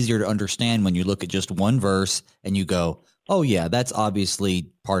lot easier to understand when you look at just one verse and you go, oh, yeah, that's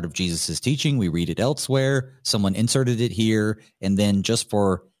obviously part of Jesus's teaching. We read it elsewhere. Someone inserted it here. And then just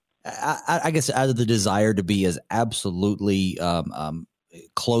for, I guess, out of the desire to be as absolutely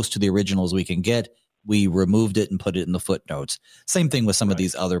close to the original as we can get, we removed it and put it in the footnotes. Same thing with some of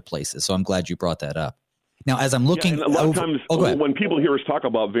these other places. So I'm glad you brought that up. Now, as I'm looking, and a lot of times when people hear us talk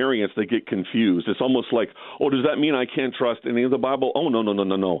about variance, they get confused. It's almost like, oh, does that mean I can't trust any of the Bible? Oh, no.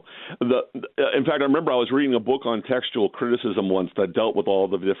 In fact, I remember I was reading a book on textual criticism once that dealt with all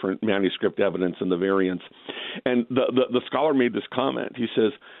the different manuscript evidence and the variance. And the scholar made this comment. He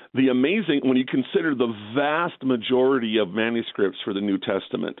says, when you consider the vast majority of manuscripts for the New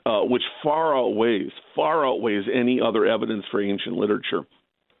Testament, which far outweighs any other evidence for ancient literature,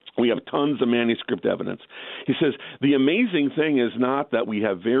 we have tons of manuscript evidence. He says, the amazing thing is not that we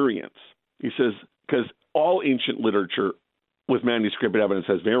have variance. He says, because all ancient literature with manuscript evidence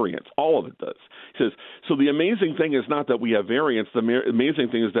has variance. All of it does. He says, so the amazing thing is not that we have variance. The amazing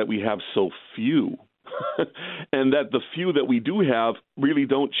thing is that we have so few. And that the few that we do have really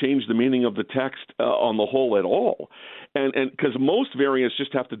don't change the meaning of the text on the whole at all. And because most variants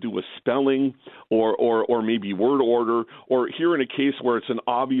just have to do with spelling or maybe word order, or here in a case where it's an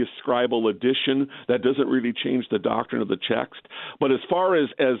obvious scribal addition that doesn't really change the doctrine of the text. But as far as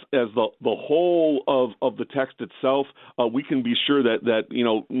the whole of the text itself, we can be sure that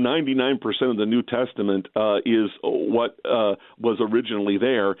 99% of the New Testament is what was originally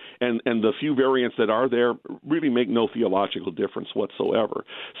there, and the few variants that are there really make no theological difference whatsoever.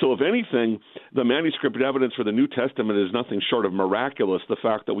 So if anything, the manuscript evidence for the New Testament is nothing short of miraculous, the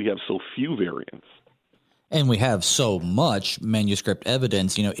fact that we have so few variants. And we have so much manuscript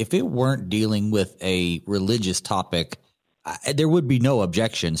evidence. If it weren't dealing with a religious topic, there would be no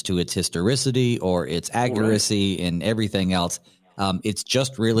objections to its historicity or its accuracy and everything else. It's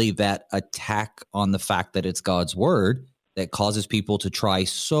just really that attack on the fact that it's God's word that causes people to try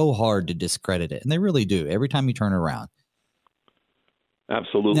so hard to discredit it. And they really do every time you turn around.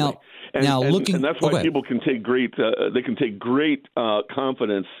 Absolutely. And that's why people can take great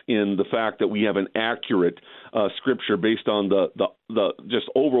confidence in the fact that we have an accurate scripture based on the just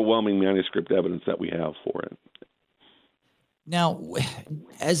overwhelming manuscript evidence that we have for it. Now,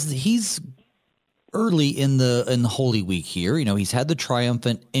 as he's early in the Holy Week here, he's had the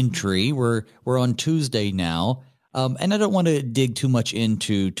triumphant entry. We're on Tuesday now. And I don't want to dig too much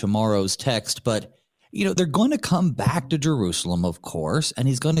into tomorrow's text, but, they're going to come back to Jerusalem, of course, and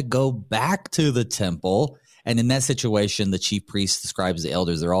he's going to go back to the temple. And in that situation, the chief priests, the scribes, the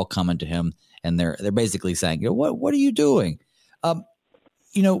elders, they're all coming to him, and they're basically saying, what are you doing? I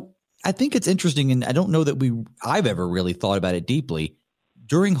think it's interesting, and I don't know that I've ever really thought about it deeply.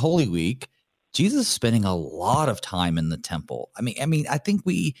 During Holy Week, Jesus is spending a lot of time in the temple. I mean, I think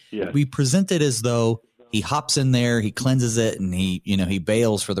we present it as though he hops in there, he cleanses it, and he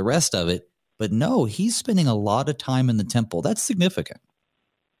bails for the rest of it. But no, he's spending a lot of time in the temple. That's significant.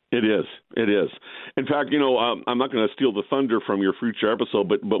 It is. In fact, I'm not going to steal the thunder from your future episode,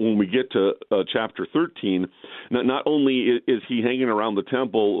 but when we get to chapter 13, not only is he hanging around the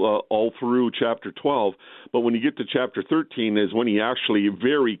temple all through chapter 12, but when you get to chapter 13 is when he actually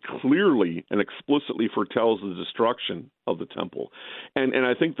very clearly and explicitly foretells the destruction of the temple. And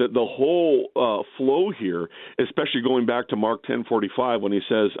I think that the whole flow here, especially going back to Mark 10:45, when he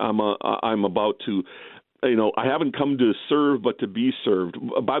says, I'm about to, I haven't come to serve, but to be served.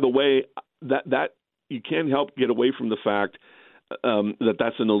 By the way, that you can't help get away from the fact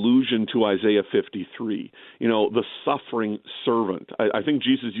that's an allusion to Isaiah 53, the suffering servant. I think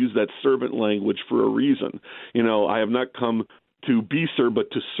Jesus used that servant language for a reason. I have not come to be served, but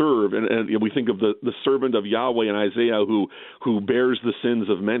to serve. And we think of the servant of Yahweh in Isaiah who bears the sins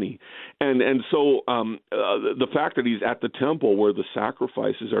of many. And so the fact that he's at the temple where the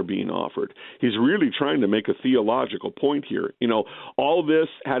sacrifices are being offered, he's really trying to make a theological point here. All this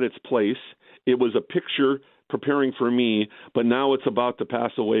had its place. It was a picture preparing for me, but now it's about to pass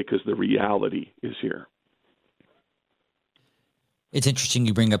away because the reality is here. It's interesting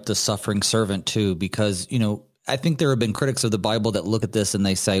you bring up the suffering servant too, because, I think there have been critics of the Bible that look at this and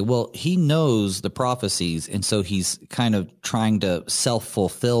they say, well, he knows the prophecies, and so he's kind of trying to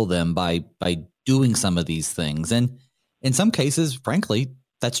self-fulfill them by doing some of these things. And in some cases, frankly,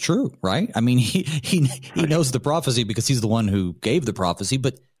 that's true, right? I mean, he knows the prophecy because he's the one who gave the prophecy,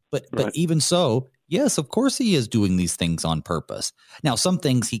 but even so, yes, of course he is doing these things on purpose. Now, some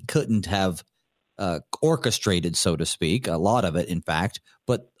things he couldn't have orchestrated, so to speak, a lot of it, in fact,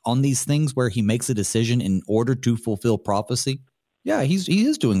 but on these things where he makes a decision in order to fulfill prophecy, yeah, he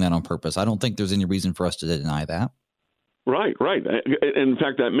is doing that on purpose. I don't think there's any reason for us to deny that. Right. In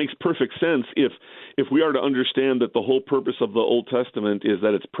fact, that makes perfect sense if we are to understand that the whole purpose of the Old Testament is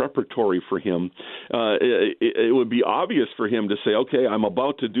that it's preparatory for him. It would be obvious for him to say, okay, I'm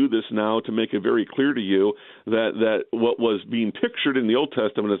about to do this now to make it very clear to you that what was being pictured in the Old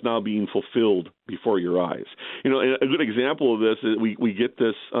Testament is now being fulfilled before your eyes. And a good example of this is we get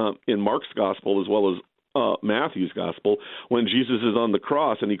this in Mark's gospel as well as Matthew's gospel, when Jesus is on the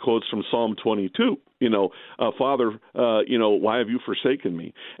cross and he quotes from Psalm 22, Father, why have you forsaken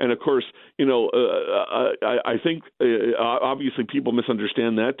me? And of course, I think obviously people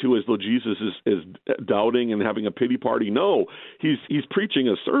misunderstand that too, as though Jesus is doubting and having a pity party. No, he's preaching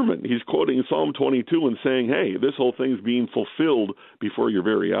a sermon. He's quoting Psalm 22 and saying, hey, this whole thing's being fulfilled before your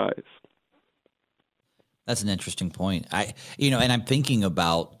very eyes. That's an interesting point. And I'm thinking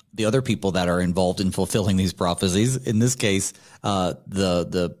about the other people that are involved in fulfilling these prophecies. In this case,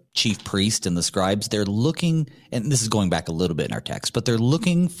 the chief priest and the scribes, they're looking, and this is going back a little bit in our text, but they're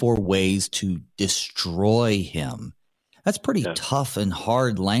looking for ways to destroy him. That's pretty tough and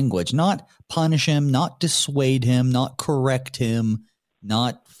hard language. Not punish him, not dissuade him, not correct him,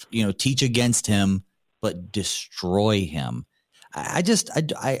 not, teach against him, but destroy him.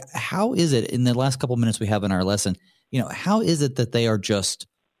 How is it in the last couple of minutes we have in our lesson, how is it that they are just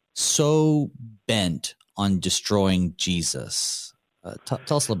so bent on destroying Jesus? Tell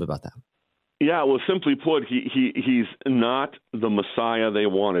us a little bit about that. Yeah, well, simply put, he's not the Messiah they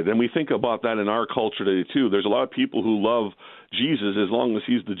wanted. And we think about that in our culture today, too. There's a lot of people who love Jesus as long as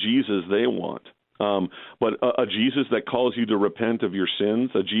he's the Jesus they want. But a Jesus that calls you to repent of your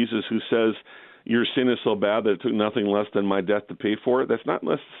sins, a Jesus who says your sin is so bad that it took nothing less than my death to pay for it, that's not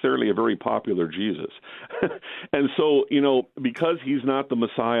necessarily a very popular Jesus. And so, because he's not the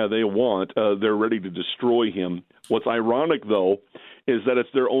Messiah they want, they're ready to destroy him. What's ironic, though, is that it's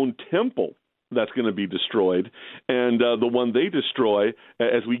their own temple that's going to be destroyed. And the one they destroy,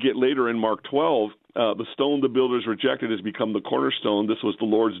 as we get later in Mark 12, the stone the builders rejected has become the cornerstone. This was the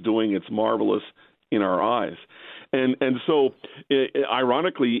Lord's doing. It's marvelous in our eyes. And so,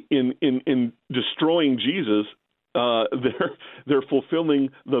 ironically, in destroying Jesus, they're fulfilling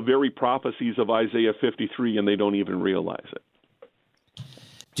the very prophecies of Isaiah 53, and they don't even realize it.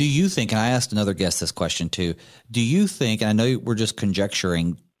 Do you think, and I asked another guest this question too, do you think, and I know we're just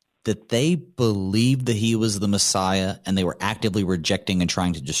conjecturing, that they believed that he was the Messiah and they were actively rejecting and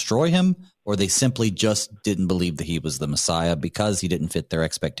trying to destroy him, or they simply just didn't believe that he was the Messiah because he didn't fit their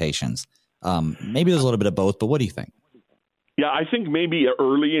expectations? Maybe there's a little bit of both, but what do you think? Yeah, I think maybe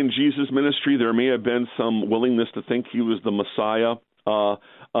early in Jesus' ministry, there may have been some willingness to think he was the Messiah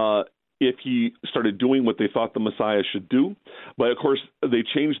if he started doing what they thought the Messiah should do. But, of course, they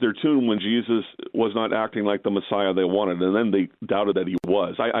changed their tune when Jesus was not acting like the Messiah they wanted, and then they doubted that he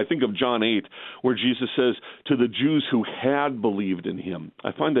was. I think of John 8, where Jesus says to the Jews who had believed in him.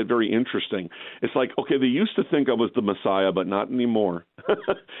 I find that very interesting. It's like, okay, they used to think I was the Messiah, but not anymore.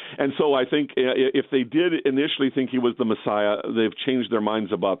 And so I think if they did initially think he was the Messiah, they've changed their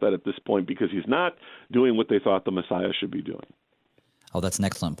minds about that at this point because he's not doing what they thought the Messiah should be doing. Oh, that's an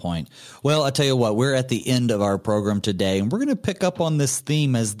excellent point. Well, I tell you what, we're at the end of our program today, and we're going to pick up on this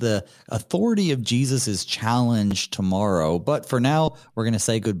theme as the authority of Jesus is challenged tomorrow. But for now, we're going to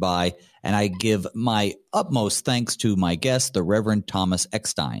say goodbye, and I give my utmost thanks to my guest, the Reverend Thomas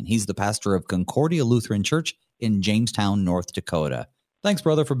Eckstein. He's the pastor of Concordia Lutheran Church in Jamestown, North Dakota. Thanks,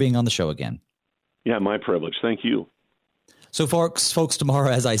 brother, for being on the show again. Yeah, my privilege. Thank you. So, folks,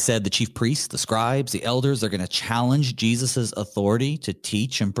 tomorrow, as I said, the chief priests, the scribes, the elders, they're going to challenge Jesus' authority to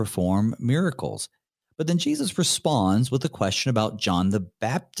teach and perform miracles. But then Jesus responds with a question about John the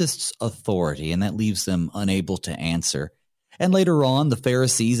Baptist's authority, and that leaves them unable to answer. And later on, the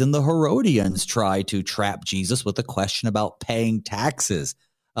Pharisees and the Herodians try to trap Jesus with a question about paying taxes.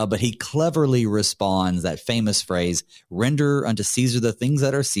 But he cleverly responds, that famous phrase, render unto Caesar the things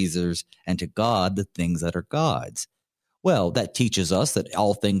that are Caesar's, and to God the things that are God's. Well, that teaches us that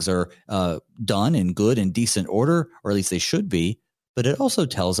all things are done in good and decent order, or at least they should be. But it also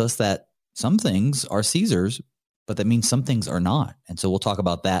tells us that some things are Caesar's, but that means some things are not. And so we'll talk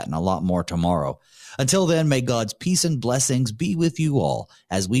about that and a lot more tomorrow. Until then, may God's peace and blessings be with you all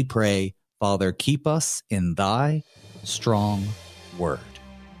as we pray, Father, keep us in thy strong word.